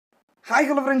Hi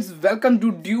hello friends, welcome to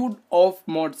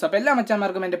dudeofmodz. അപ്പോൾ എല്ലാ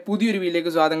മച്ചാന്മാർക്കും എൻ്റെ പുതിയൊരു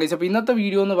വീഡിയോയിലേക്ക് സ്വാഗതം കഴിച്ചു. അപ്പോൾ ഇന്നത്തെ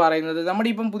വീഡിയോ എന്ന് പറയുന്നത് നമ്മുടെ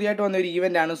ഇപ്പം പുതിയതായിട്ട് വന്ന ഒരു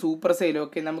ഈവൻ്റാണ് സൂപ്പർ സെയിൽ.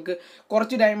 ഓക്കെ, നമുക്ക്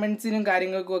കുറച്ച് ഡയമണ്ട്സിനും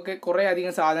കാര്യങ്ങൾക്കും ഒക്കെ കുറേ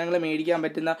അധികം സാധനങ്ങൾ മേടിക്കാൻ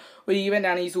പറ്റുന്ന ഒരു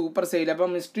ഈവൻ്റാണ് ഈ സൂപ്പർ സെയിൽ.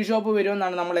 അപ്പം മിസ്റ്ററി ഷോപ്പ്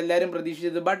വരുമെന്നാണ് നമ്മളെല്ലാവരും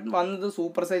പ്രതീക്ഷിച്ചത്, ബട്ട് വന്നത്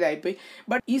സൂപ്പർ സെയിൽ ആയിപ്പോയി.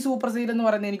 ബട്ട് ഈ സൂപ്പർ സെയിൽ എന്ന്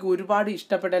പറയുന്നത് എനിക്ക് ഒരുപാട്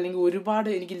ഇഷ്ടപ്പെട്ട, അല്ലെങ്കിൽ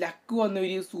ഒരുപാട് എനിക്ക് ലക്ക് വന്ന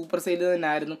ഒരു സൂപ്പർ സെയിൽ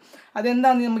തന്നെയായിരുന്നു.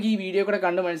 അതെന്താണെന്ന് നമുക്ക് ഈ വീഡിയോ കൂടെ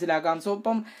കണ്ട് മനസ്സിലാക്കാം. സോ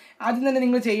അപ്പം ആദ്യം തന്നെ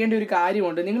നിങ്ങൾ ചെയ്യേണ്ട ഒരു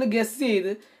കാര്യമുണ്ട്. നിങ്ങൾ ഗസ്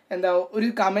ചെയ്ത് ഒരു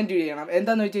കമൻറ്റ് ചെയ്യണം.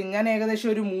 എന്താണെന്ന് വെച്ച് കഴിഞ്ഞാൽ ഞാൻ ഏകദേശം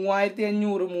ഒരു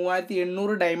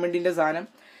 3500-3800 ഡയമണ്ടിൻ്റെ സാധനം,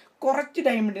 കുറച്ച്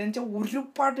ഡയമണ്ടിന് വെച്ചാൽ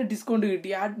ഒരുപാട് ഡിസ്കൗണ്ട് കിട്ടി.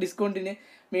 ആ ഡിസ്കൗണ്ടിന്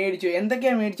മേടിച്ചു.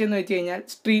 എന്തൊക്കെയാണ് മേടിച്ചതെന്ന് വെച്ച് കഴിഞ്ഞാൽ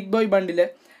street boy bundle,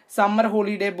 summer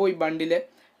holiday boy bundle,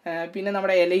 പിന്നെ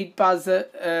നമ്മുടെ എലൈറ്റ് പാസ്,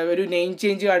 ഒരു നെയിം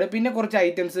ചേഞ്ച് കാർഡ്, പിന്നെ കുറച്ച്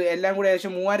ഐറ്റംസ് എല്ലാം കൂടി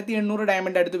ഏകദേശം 3800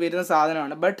 ഡയമണ്ട് അടുത്ത് വരുന്ന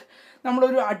സാധനമാണ്. ബട്ട്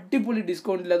നമ്മളൊരു അടിപൊളി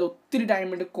ഡിസ്കൗണ്ടിൽ അത് ഒത്തിരി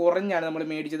ഡയമണ്ട് കുറഞ്ഞാണ് നമ്മൾ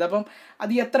മേടിച്ചത്. അപ്പം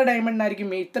അത് എത്ര ഡയമണ്ടിനായിരിക്കും,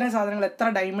 ഇത്രയും സാധനങ്ങൾ എത്ര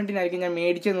ഡയമണ്ടിനായിരിക്കും ഞാൻ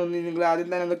മേടിച്ചതെന്നൊന്ന് നിങ്ങൾ ആദ്യം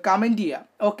തന്നെ ഒന്ന് കമൻറ്റ്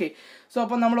ചെയ്യുക. ഓക്കെ, സോ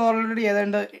അപ്പം നമ്മൾ ഓൾറെഡി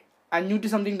ഏതാണ്ട് 500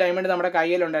 സംതിങ് ഡയമണ്ട് നമ്മുടെ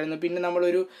കയ്യിലുണ്ടായിരുന്നു. പിന്നെ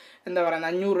നമ്മളൊരു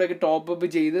 500 രൂപയ്ക്ക് ടോപ്പ് അപ്പ്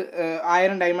ചെയ്ത്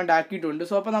 1000 ഡയമണ്ട് ആക്കിയിട്ടുണ്ട്.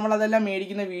 സോ അപ്പോൾ നമ്മളതെല്ലാം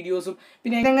മേടിക്കുന്ന വീഡിയോസും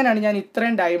പിന്നെ എങ്ങനെയാണ് ഞാൻ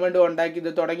ഇത്രയും ഡയമണ്ട്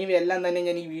ഉണ്ടാക്കിയത് തുടങ്ങിയവയെല്ലാം തന്നെ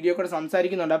ഞാൻ ഈ വീഡിയോ കൂടെ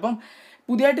സംസാരിക്കുന്നുണ്ട്. അപ്പം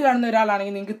പുതിയതായിട്ട് കാണുന്ന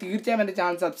ഒരാളാണെങ്കിൽ നിങ്ങൾക്ക് തീർച്ചയായും എൻ്റെ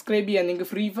ചാനൽ സബ്സ്ക്രൈബ് ചെയ്യുക. നിങ്ങൾക്ക്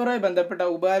ഫ്രീ ഫയറുമായി ബന്ധപ്പെട്ട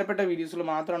ഉപകാരപ്പെട്ട വീഡിയോസിൽ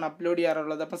മാത്രമാണ് അപ്ലോഡ്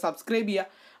ചെയ്യാറുള്ളത്. അപ്പം സബ്സ്ക്രൈബ് ചെയ്യുക,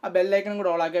 ആ ബെല്ലൈക്കൺ കൂടെ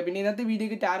ഓളാക്കുക. പിന്നെ ഇന്നത്തെ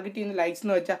വീഡിയോക്ക് ടാർഗറ്റ് ചെയ്യുന്ന ലൈക്സ്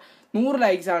എന്ന് വെച്ചാൽ 100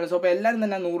 ലൈക്സ് ആണ്. സോ അപ്പോൾ എല്ലാവരും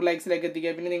തന്നെ 100 ലൈക്സിലേക്ക്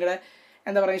എത്തിക്കുക. പിന്നെ നിങ്ങളുടെ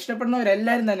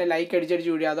ഇഷ്ടപ്പെടുന്നവരെല്ലാവരും തന്നെ ലൈക്ക്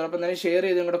അടിച്ചടിച്ച് വിടുക. അതോടൊപ്പം തന്നെ ഷെയർ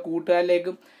ചെയ്ത് നിങ്ങളുടെ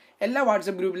കൂട്ടുകാരിലേക്കും എല്ലാ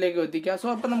വാട്സപ്പ് ഗ്രൂപ്പിലേക്കും എത്തിക്കുക. സോ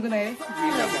അപ്പം നമുക്ക് നേരെ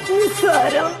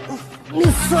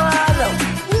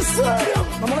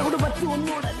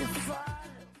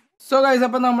സോ ഗൈസ്,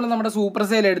 അപ്പം നമ്മൾ നമ്മുടെ സൂപ്പർ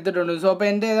സെയിൽ എടുത്തിട്ടുണ്ട്. സോ അപ്പോൾ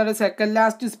എൻ്റെ ഏതാണ്ട് സെക്കൻഡ്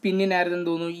ലാസ്റ്റ് സ്പിന്നിനായിരുന്നു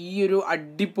തോന്നുന്നു ഈ ഒരു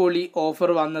അടിപൊളി ഓഫർ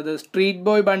വന്നത്. Street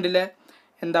boy bundle,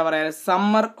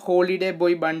 summer holiday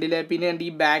boy bundle, പിന്നെ എൻ്റെ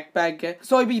ഈ ബാക്ക് പാക്ക്.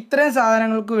 സോ ഇപ്പോൾ ഇത്രയും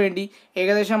സാധനങ്ങൾക്ക് വേണ്ടി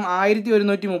ഏകദേശം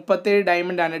 1137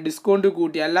 ഡയമണ്ടാണ് ഡിസ്കൗണ്ട്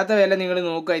കൂട്ടി. അല്ലാത്ത വില നിങ്ങൾ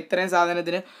നോക്കുക, ഇത്രയും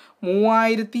സാധനത്തിന്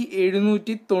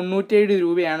 3797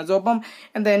 രൂപയാണ്. സോ അപ്പം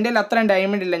എൻ്റെ കയ്യിൽ അത്രയും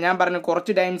ഡയമണ്ട് ഇല്ല. ഞാൻ പറഞ്ഞു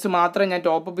കുറച്ച് ഡയമണ്ട്സ് മാത്രമേ ഞാൻ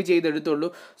ടോപ്പപ്പ് ചെയ്തെടുത്തുള്ളൂ.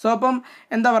 സോ അപ്പം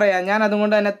ഞാൻ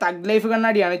അതുകൊണ്ട് തന്നെ തഗ് ലൈഫ്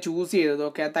കണ്ണാടിയാണ് ചൂസ് ചെയ്തത്.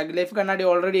 ഓക്കെ, ആ തഗ് ലൈഫ് കണ്ണാടി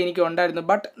ഓൾറെഡി എനിക്ക് ഉണ്ടായിരുന്നു.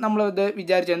 ബട്ട് നമ്മളിത്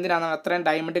വിചാരിച്ചു എന്തിനാണ് അത്രയും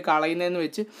ഡയമണ്ട് കളയുന്നതെന്ന്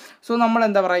വെച്ച്. സോ നമ്മൾ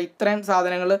ഇത്രയും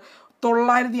സാധനങ്ങൾ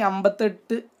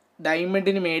 958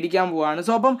 ഡയമണ്ടിന് മേടിക്കാൻ പോവാണ്.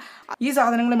 സോ അപ്പം ഈ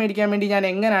സാധനങ്ങൾ മേടിക്കാൻ വേണ്ടി ഞാൻ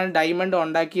എങ്ങനെയാണ് ഡയമണ്ട്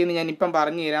ഉണ്ടാക്കിയെന്ന് ഞാൻ ഇപ്പം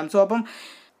പറഞ്ഞു തരാം. സോ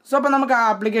അപ്പം നമുക്ക് ആ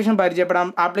ആപ്ലിക്കേഷൻ പരിചയപ്പെടാം.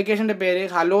 ആപ്ലിക്കേഷൻ്റെ പേര്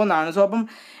ഹലോ എന്നാണ്. സോ അപ്പം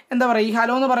ഈ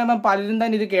ഹലോ എന്ന് പറയുമ്പോൾ പലരും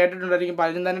തന്നെ ഇത് കേട്ടിട്ടുണ്ടായിരിക്കും,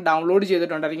 പലരും തന്നെ ഡൗൺലോഡ്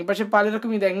ചെയ്തിട്ടുണ്ടായിരിക്കും. പക്ഷേ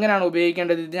പലർക്കും ഇത് എങ്ങനെയാണ്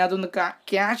ഉപയോഗിക്കേണ്ടത്, ഇതിനകത്തൊന്ന്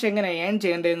ക്യാഷ് എങ്ങനെ ഏൺ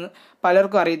ചെയ്യേണ്ടതെന്ന്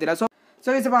പലർക്കും അറിയത്തില്ല. സോ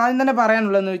ഇപ്പോൾ ആദ്യം തന്നെ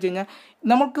പറയാനുള്ളതെന്ന് വെച്ച് കഴിഞ്ഞാൽ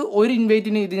നമുക്ക് ഒരു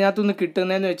ഇൻവൈറ്റിന് ഇതിനകത്തുനിന്ന്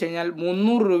കിട്ടുന്നതെന്ന് വെച്ച് കഴിഞ്ഞാൽ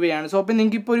 300 രൂപയാണ്. സോ അപ്പം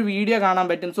നിങ്ങൾക്ക് ഇപ്പോൾ ഒരു വീഡിയോ കാണാൻ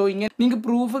പറ്റും. സോ ഇങ്ങനെ നിങ്ങൾക്ക്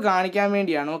പ്രൂഫ് കാണിക്കാൻ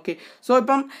വേണ്ടിയാണ്. ഓക്കെ, സോ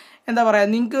ഇപ്പം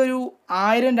നിങ്ങൾക്ക് ഒരു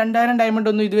 1000-2000 ഡയമണ്ട്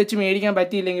ഒന്നും ഇത് വെച്ച് മേടിക്കാൻ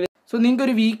പറ്റിയില്ലെങ്കിൽ സോ നിങ്ങൾക്ക്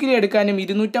ഒരു വീക്കിലി എടുക്കാനും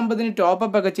 250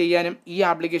 ടോപ്പപ്പ് ഒക്കെ ചെയ്യാനും ഈ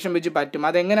ആപ്ലിക്കേഷൻ വെച്ച് പറ്റും.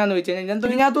 അതെങ്ങനെയാണെന്ന് വെച്ച് കഴിഞ്ഞാൽ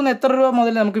ഇതിനകത്തുനിന്ന് എത്ര രൂപ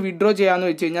മുതൽ നമുക്ക് വിഡ്രോ ചെയ്യാമെന്ന്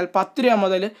വെച്ച് കഴിഞ്ഞാൽ 10 രൂപ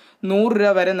മുതൽ 100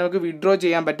 രൂപ വരെ നമുക്ക് വിഡ്രോ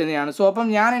ചെയ്യാൻ പറ്റുന്നതാണ്. സോ അപ്പം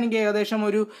എനിക്ക് ഏകദേശം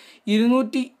ഒരു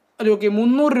 300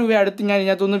 രൂപ അടുത്ത് ഞാൻ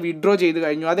ഇതിനകത്തൊന്ന് വിഡ്രോ ചെയ്ത്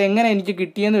കഴിഞ്ഞു. അതെങ്ങനെ എനിക്ക്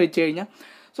കിട്ടിയെന്ന് വെച്ച് കഴിഞ്ഞാൽ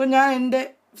സോ ഞാൻ എൻ്റെ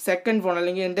സെക്കൻഡ് ഫോൺ,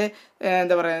 അല്ലെങ്കിൽ എൻ്റെ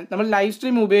നമ്മൾ ലൈവ്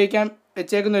സ്ട്രീം ഉപയോഗിക്കാൻ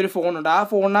വെച്ചേക്കുന്ന ഒരു ഫോണുണ്ട്. ആ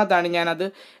ഫോണിനകത്താണ് ഞാനത്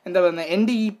എൻ്റെ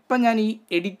ഞാൻ ഈ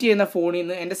എഡിറ്റ് ചെയ്യുന്ന ഫോണിൽ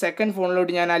നിന്ന് എൻ്റെ സെക്കൻഡ്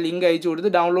ഫോണിലോട്ട് ഞാൻ ആ ലിങ്ക് അയച്ചു കൊടുത്ത്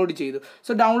ഡൗൺലോഡ് ചെയ്തു.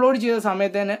 സോ ഡൗൺലോഡ് ചെയ്ത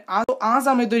സമയത്ത് തന്നെ ആ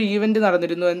സമയത്ത് ഒരു ഈവൻറ്റ്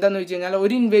നടന്നിരുന്നു. എന്താണെന്ന് വെച്ച് കഴിഞ്ഞാൽ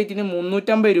ഒരു ഇൻവൈറ്റിന്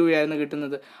 350 രൂപയായിരുന്നു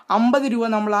കിട്ടുന്നത്. 50 രൂപ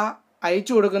നമ്മൾ ആ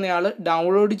അയച്ചു കൊടുക്കുന്നയാൾ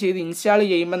ഡൗൺലോഡ് ചെയ്ത് ഇൻസ്റ്റാൾ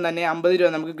ചെയ്യുമ്പം തന്നെ 50 രൂപ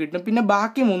നമുക്ക് കിട്ടും. പിന്നെ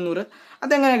ബാക്കി 300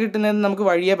 അതെങ്ങനെ കിട്ടുന്നതെന്ന് നമുക്ക്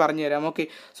വഴിയേ പറഞ്ഞു തരാം. ഓക്കെ,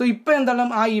 സോ ഇപ്പോൾ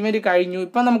ആ ഇവൻറ്റ് കഴിഞ്ഞു.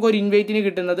 ഇപ്പം നമുക്കൊരു ഇൻവൈറ്റിന്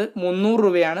കിട്ടുന്നത് 300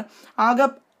 രൂപയാണ്.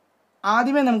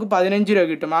 ആദ്യമേ നമുക്ക് 15 രൂപ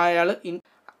കിട്ടും.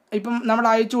 ഇപ്പം നമ്മൾ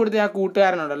അയച്ചു കൊടുത്ത ആ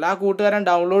കൂട്ടുകാരനുണ്ടല്ലോ, ആ കൂട്ടുകാരൻ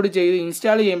ഡൗൺലോഡ് ചെയ്ത്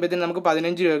ഇൻസ്റ്റാൾ ചെയ്യുമ്പോഴത്തേന് നമുക്ക്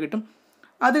 15 രൂപ കിട്ടും.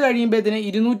 അത് കഴിയുമ്പോഴത്തേന്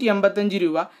 285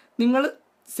 രൂപ നിങ്ങൾ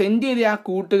സെൻഡ് ചെയ്ത ആ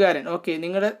കൂട്ടുകാരൻ, ഓക്കെ,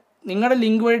 നിങ്ങളുടെ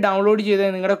ലിങ്ക് വഴി ഡൗൺലോഡ്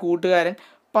ചെയ്ത നിങ്ങളുടെ കൂട്ടുകാരൻ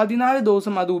 14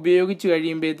 ദിവസം അത് ഉപയോഗിച്ച്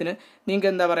കഴിയുമ്പോഴത്തേന് നിങ്ങൾക്ക്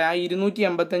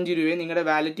 285 രൂപയെ നിങ്ങളുടെ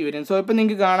വാലറ്റ് വരും. സോ ഇപ്പം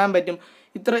നിങ്ങൾക്ക് കാണാൻ പറ്റും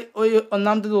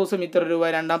ഒന്നാമത്തെ ദിവസം ഇത്ര രൂപ,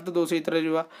 രണ്ടാമത്തെ ദിവസം ഇത്ര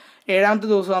രൂപ, 7ാമത്തെ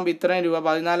ദിവസം ആകുമ്പോൾ ഇത്രയും രൂപ,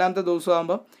 14ാമത്തെ ദിവസം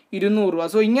ആകുമ്പോൾ 200 രൂപ.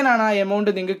 സോ ഇങ്ങനെയാണ് ആ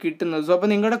എമൗണ്ട് നിങ്ങൾക്ക് കിട്ടുന്നത്. സോ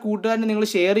അപ്പോൾ നിങ്ങളുടെ കൂട്ടുകാരന് നിങ്ങൾ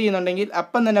ഷെയർ ചെയ്യുന്നുണ്ടെങ്കിൽ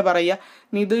അപ്പം തന്നെ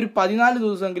പറയുക ഇതൊരു 14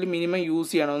 ദിവസമെങ്കിലും മിനിമം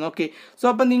യൂസ് ചെയ്യണമെന്ന്. ഓക്കെ, സോ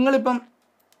അപ്പം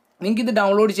നിങ്ങൾക്ക് ഇത്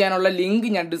ഡൗൺലോഡ് ചെയ്യാനുള്ള ലിങ്ക്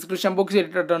ഞാൻ ഡിസ്ക്രിപ്ഷൻ ബോക്സിൽ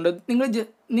ഇട്ടിട്ടുണ്ട്.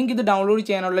 നിങ്ങൾക്ക് ഇത് ഡൗൺലോഡ്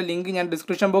ചെയ്യാനുള്ള ലിങ്ക് ഞാൻ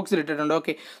ഡിസ്ക്രിപ്ഷൻ ബോക്സിൽ ഇട്ടിട്ടുണ്ട്.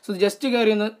 ഓക്കെ, സോ ജസ്റ്റ്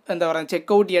കയറി ഒന്ന്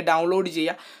ചെക്കൗട്ട് ചെയ്യുക, ഡൗൺലോഡ്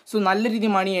ചെയ്യുക. സോ നല്ല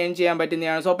രീതിയിൽ മണി ഏൺ ചെയ്യാൻ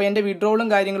പറ്റുന്നതാണ്. സോ അപ്പോൾ എൻ്റെ വിഡ്രോളും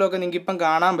കാര്യങ്ങളൊക്കെ നിങ്ങൾക്ക് ഇപ്പം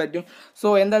കാണാൻ പറ്റും. സോ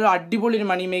എന്തായാലും അടിപൊളി ഒരു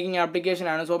മണി മേക്കിംഗ്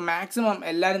ആപ്ലിക്കേഷനാണ്. സോ മാക്സിമം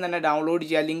എല്ലാവരും തന്നെ ഡൗൺലോഡ്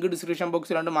ചെയ്യുക. ലിങ്ക് ഡിസ്ക്രിപ്ഷൻ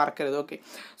ബോക്സിലുണ്ട്, മറക്കരുത്. ഓക്കെ,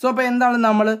 സോ അപ്പോൾ എന്താണ്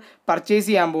നമ്മൾ പർച്ചേസ്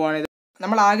ചെയ്യാൻ പോവുകയാണിത്.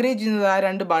 നമ്മൾ ആഗ്രഹിച്ചിരുന്നത് ആ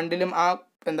 2 ബണ്ടിലും ആ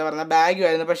എന്താ പറയുക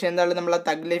ബാഗുമായിരുന്നു. പക്ഷേ എന്തായാലും നമ്മൾ ആ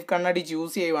തഗ് ലൈഫ് കണ്ണാടി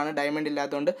ചൂസ് ചെയ്യുവാണ് ഡയമണ്ട്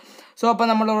ഇല്ലാത്തതുകൊണ്ട്. സോ അപ്പോൾ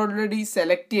നമ്മൾ ഓൾറെഡി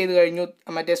സെലക്ട് ചെയ്ത് കഴിഞ്ഞു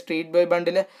മറ്റേ സ്ട്രീറ്റ് ബോയ്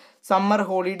ബണ്ടിൽ സമ്മർ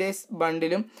ഹോളിഡേയ്സ്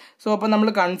ബണ്ടിലും. സോ അപ്പോൾ നമ്മൾ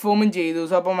കൺഫേമും ചെയ്തു.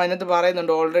 സോ അപ്പം അതിനകത്ത്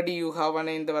പറയുന്നുണ്ട് ഓൾറെഡി യു ഹാവ്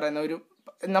എന്താ പറയുന്ന ഒരു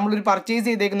നമ്മളൊരു പർച്ചേസ്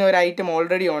ചെയ്തേക്കുന്ന ഒരു ഐറ്റം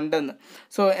ഓൾറെഡി ഉണ്ടെന്ന്.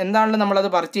 സോ എന്താണല്ലോ നമ്മളത്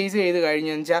പർച്ചേസ് ചെയ്ത്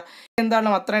കഴിഞ്ഞതെന്ന് വെച്ചാൽ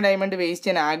എന്താണെങ്കിലും അത്രയും ഡയമണ്ട് വേസ്റ്റ്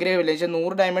ചെയ്യാൻ ആഗ്രഹമില്ല. വെച്ചാൽ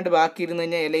 100 ഡയമണ്ട് ബാക്കി ഇരുന്ന്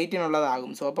കഴിഞ്ഞാൽ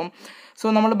എലൈറ്റിനുള്ളതാകും. സോ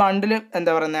നമ്മൾ ബണ്ടിൽ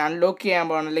എന്താ പറയുന്നത് അൺലോക്ക് ചെയ്യാൻ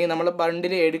പോവാണ്, അല്ലെങ്കിൽ നമ്മൾ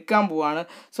ബണ്ടിൽ എടുക്കാൻ പോവാണ്.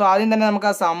 സോ ആദ്യം തന്നെ നമുക്ക്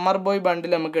ആ സമ്മർ ബോയ്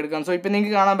ബണ്ടിൽ നമുക്ക് എടുക്കാം. സോ ഇപ്പം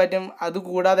നിങ്ങൾക്ക് കാണാൻ പറ്റും അത്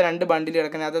കൂടാതെ 2 ബണ്ടിൽ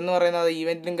കിടക്കുന്നത്. അതെന്ന് പറയുന്നത്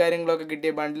ഈവൻറ്റിലും കാര്യങ്ങളൊക്കെ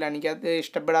കിട്ടിയ ബണ്ടിലാണ്. എനിക്കത്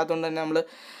ഇഷ്ടപ്പെടാത്തതുകൊണ്ട് തന്നെ നമ്മൾ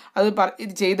അത്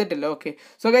ഇത് ചെയ്തിട്ടില്ല. ഓക്കെ,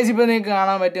 സോ ഗൈസ് ഇപ്പോൾ നിങ്ങൾക്ക്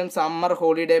കാണാൻ പറ്റും സമ്മർ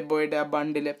ഹോളിഡേ ബോയുടെ ആ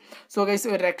ബണ്ടിൽ. സോ ഗൈസ്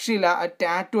ഒരു രക്ഷയില്ല. ആ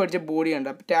ടാറ്റു അടിച്ച ബോഡി ഉണ്ട്.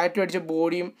 ടാറ്റു അടിച്ച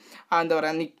ബോഡിയും എന്താ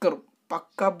പറയുക നിക്കറും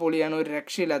പക്ക പൊളിയാണ്, ഒരു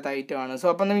രക്ഷയില്ലാത്ത ഐറ്റമാണ്. സോ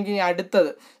അപ്പം നമുക്ക് ഇനി അടുത്തത്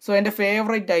എൻ്റെ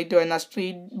ഫേവറേറ്റ് ഐറ്റം ആയിരുന്നു ആ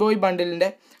സ്ട്രീറ്റ് ബോയ് ബണ്ടിലിൻ്റെ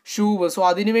ഷൂവ്. സോ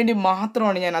അതിന് വേണ്ടി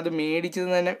മാത്രമാണ് ഞാൻ അത്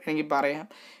മേടിച്ചതെന്ന് തന്നെ എനിക്ക് പറയാം.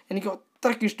 എനിക്ക്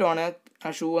അത്രയ്ക്ക് ഇഷ്ടമാണ്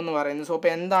ആ ഷൂ എന്ന് പറയുന്നത്. സോ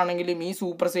അപ്പോൾ എന്താണെങ്കിലും ഈ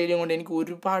സൂപ്പർ സെയിലും കൊണ്ട് എനിക്ക്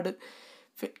ഒരുപാട്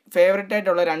ഫേവറേറ്റ്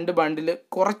ആയിട്ടുള്ള 2 ബണ്ടിൽ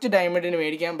കുറച്ച് ഡയമണ്ടിന്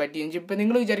മേടിക്കാൻ പറ്റി. ഇപ്പം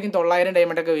നിങ്ങൾ വിചാരിക്കും 900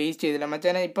 ഡയമണ്ടൊക്കെ വേസ്റ്റ് ചെയ്തില്ല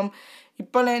മച്ചാനെ.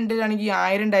 ഇപ്പോൾ എൻ്റെ ആണെങ്കിൽ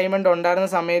 1000 ഡയമണ്ട് ഉണ്ടായിരുന്ന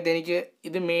സമയത്ത് എനിക്ക്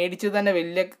ഇത് മേടിച്ചത് തന്നെ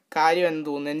വലിയ കാര്യമെന്ന്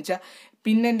തോന്നുന്നു. എന്ന് വെച്ചാൽ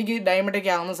പിന്നെ എനിക്ക്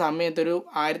ഡയമണ്ടൊക്കെ ആകുന്ന സമയത്ത് ഒരു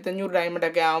 1500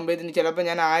 ഡയമണ്ടൊക്കെ ആകുമ്പോഴത്തേന് ചിലപ്പോൾ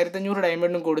ഞാൻ 1500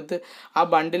 ഡയമണ്ടും കൊടുത്ത് ആ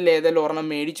ബണ്ടിൽ ഏതെങ്കിലും ഒരെണ്ണം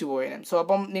മേടിച്ചു പോയേനെ. സോ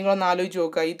അപ്പം നിങ്ങളൊന്ന് ആലോചിച്ച്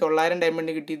നോക്കുക, ഈ 900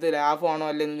 ഡയമണ്ട് കിട്ടിയത് ലാഭമാണോ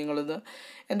അല്ലെന്ന് നിങ്ങളൊന്ന്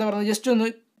എന്താ പറയുക ജസ്റ്റ് ഒന്ന്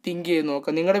തിങ്ക് ചെയ്ത്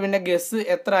നോക്കുക. നിങ്ങളുടെ പിന്നെ ഗസ്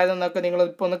എത്ര ആയതെന്നൊക്കെ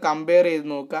നിങ്ങളിപ്പോൾ ഒന്ന് കമ്പയർ ചെയ്ത്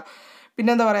നോക്കുക.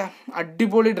 പിന്നെ എന്താ പറയുക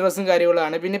അടിപൊളി ഡ്രസ്സും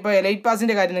കാര്യങ്ങളാണ്. പിന്നെ ഇപ്പോൾ എലൈറ്റ്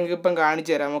പാസിൻ്റെ കാര്യം നിങ്ങൾക്ക് ഇപ്പം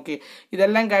കാണിച്ചു തരാം. ഓക്കെ,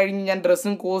 ഇതെല്ലാം കഴിഞ്ഞ് ഞാൻ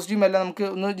ഡ്രസ്സും കോസ്റ്റ്യൂം എല്ലാം നമുക്ക്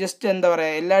ഒന്ന് ജസ്റ്റ് എന്താ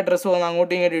പറയുക എല്ലാ ഡ്രസ്സും ഒന്ന്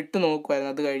അങ്ങോട്ടും ഇങ്ങോട്ടും ഇട്ട്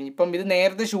നോക്കുമായിരുന്നു. അത് കഴിഞ്ഞ് ഇപ്പം ഇത്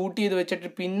നേരത്തെ ഷൂട്ട് ചെയ്ത്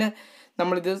വെച്ചിട്ട് പിന്നെ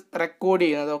നമ്മളിത് റെക്കോർഡ്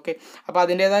ചെയ്യുന്നത്. ഓക്കെ, അപ്പോൾ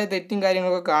അതിൻ്റേതായ തെറ്റും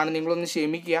കാര്യങ്ങളൊക്കെ കാണും, നിങ്ങളൊന്ന്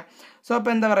ക്ഷമിക്കുക. സോ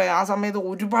അപ്പോൾ എന്താ പറയുക ആ സമയത്ത്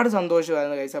ഒരുപാട്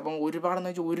സന്തോഷമായിരുന്നു കഴിച്ച്. അപ്പം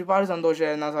ഒരുപാടെന്ന് വെച്ചാൽ ഒരുപാട്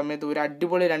സന്തോഷമായിരുന്നു ആ സമയത്ത്. ഒരു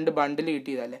അടിപൊളി 2 ബണ്ടിൽ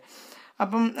കിട്ടിയതല്ലേ.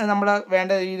 അപ്പം നമ്മൾ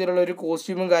വേണ്ട രീതിയിലുള്ള ഒരു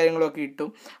കോസ്റ്റ്യൂമും കാര്യങ്ങളൊക്കെ ഇട്ടു.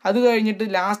 അത് കഴിഞ്ഞിട്ട്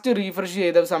ലാസ്റ്റ് റീഫ്രഷ്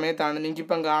ചെയ്ത സമയത്താണ്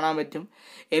എനിക്കിപ്പം കാണാൻ പറ്റും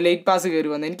എലൈറ്റ് പാസ് കയറി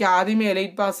വന്നത്. എനിക്ക് ആദ്യമേ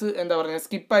എലൈറ്റ് പാസ് എന്താ പറയുക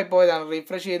സ്കിപ്പായി പോയതാണ്.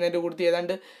 റീഫ്രഷ് ചെയ്യുന്നതിൻ്റെ കൂടുതൽ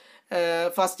ഏതാണ്ട്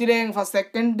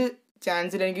സെക്കൻഡ്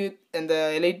ചാൻസിൽ എനിക്ക്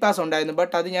എലൈറ്റ് പാസ് ഉണ്ടായിരുന്നു.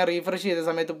 ബട്ട് അത് ഞാൻ റീഫ്രഷ് ചെയ്ത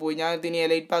സമയത്ത് പോയി. ഞാൻ ഇനി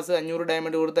എലൈറ്റ് പാസ് 500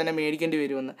 ഡയമണ്ട് കൊടുത്ത് തന്നെ മേടിക്കേണ്ടി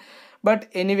വരുമെന്ന്. ബട്ട്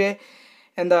എനിവേ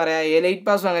എന്താ പറയുക എലൈറ്റ്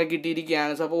പാസും അങ്ങനെ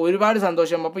കിട്ടിയിരിക്കുകയാണ്. സോ അപ്പോൾ ഒരുപാട്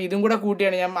സന്തോഷം. അപ്പോൾ ഇതും കൂടെ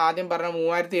കൂട്ടിയാണ് ഞാൻ ആദ്യം പറഞ്ഞ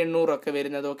 3800 ഒക്കെ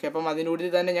വരുന്നത്. ഓക്കെ, അപ്പം അതിൻ്റെ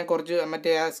കൂട്ടത്തിൽ തന്നെ ഞാൻ കുറച്ച്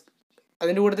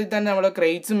അതിൻ്റെ കൂട്ടത്തിൽ തന്നെ നമ്മൾ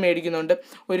ക്രേറ്റ്സും മേടിക്കുന്നുണ്ട്,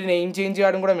 ഒരു നെയിം ചേഞ്ച്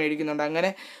കാർഡും കൂടെ മേടിക്കുന്നുണ്ട്.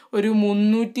 അങ്ങനെ ഒരു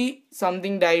 300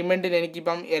 സംതിങ് ഡയമണ്ടിന്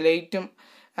എനിക്കിപ്പം എലൈറ്റും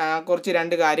കുറച്ച്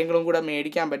 2 കാര്യങ്ങളും കൂടെ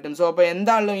മേടിക്കാൻ പറ്റും. സോ അപ്പോൾ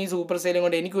എന്താണല്ലോ ഈ സൂപ്പർ സെയിലും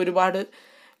കൊണ്ട് എനിക്ക് ഒരുപാട്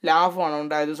ലാഭമാണ്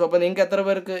ഉണ്ടായത്. സോ അപ്പോൾ നിങ്ങൾക്ക് എത്ര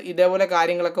പേർക്ക് ഇതേപോലെ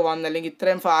കാര്യങ്ങളൊക്കെ വന്ന് അല്ലെങ്കിൽ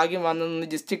ഇത്രയും ഭാഗ്യം വന്നതെന്ന്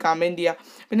ജസ്റ്റ് കമൻറ്റ് ചെയ്യുക.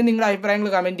 പിന്നെ നിങ്ങളുടെ അഭിപ്രായങ്ങൾ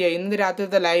കമൻറ്റ് ചെയ്യുക. ഇന്ന്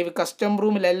രാത്രിത്തെ ലൈവ് കസ്റ്റം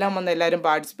റൂമിലെല്ലാം വന്ന് എല്ലാവരും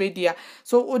പാർട്ടിസിപ്പേറ്റ് ചെയ്യുക.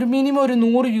 സോ ഒരു മിനിമം ഒരു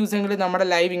 100 വ്യൂസെങ്കിലും നമ്മുടെ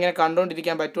ലൈവ് ഇങ്ങനെ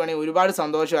കണ്ടുകൊണ്ടിരിക്കാൻ പറ്റുവാണെങ്കിൽ ഒരുപാട്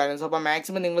സന്തോഷമായിരുന്നു. സോ അപ്പോൾ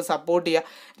മാക്സിമം നിങ്ങൾ സപ്പോർട്ട് ചെയ്യുക.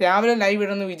 രാവിലെ ലൈവ്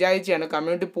ഇടുമെന്ന് വിചാരിച്ചാണ്,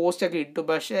 കമ്മ്യൂണിറ്റി പോസ്റ്റൊക്കെ ഇട്ടു,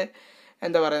 പക്ഷേ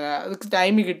എന്താ പറയുക അത്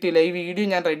ടൈം കിട്ടിയില്ല. ഈ വീഡിയോ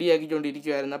ഞാൻ റെഡി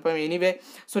ആക്കിക്കൊണ്ടിരിക്കുമായിരുന്നു. അപ്പം anyway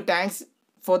so thanks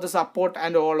for the support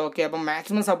and all. Okay, അപ്പം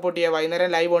മാക്സിമം സപ്പോർട്ട് ചെയ്യുക. വൈകുന്നേരം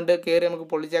ലൈവ് ഉണ്ട്, കയറി നമുക്ക്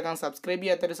പൊളിച്ചേക്കാം. സബ്സ്ക്രൈബ്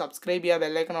ചെയ്യാത്തൊരു സബ്സ്ക്രൈബ് ചെയ്യുക,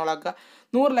 ബെല്ലൈക്കൺ ഓളാക്കുക.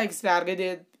 100 ലൈക്സ്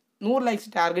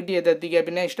ടാർഗറ്റ് ചെയ്ത് എത്തിക്കുക.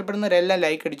 പിന്നെ ഇഷ്ടപ്പെടുന്നവരെല്ലാം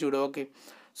ലൈക്ക് അടിച്ചു വിടുക. ഓക്കെ,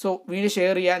 സോ വീഡിയോ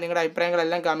ഷെയർ ചെയ്യുക, നിങ്ങളുടെ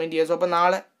അഭിപ്രായങ്ങളെല്ലാം കമൻറ്റ് ചെയ്യുക. സോ അപ്പോൾ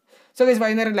നാളെ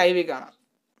വൈകുന്നേരം ലൈവിൽ കാണാം.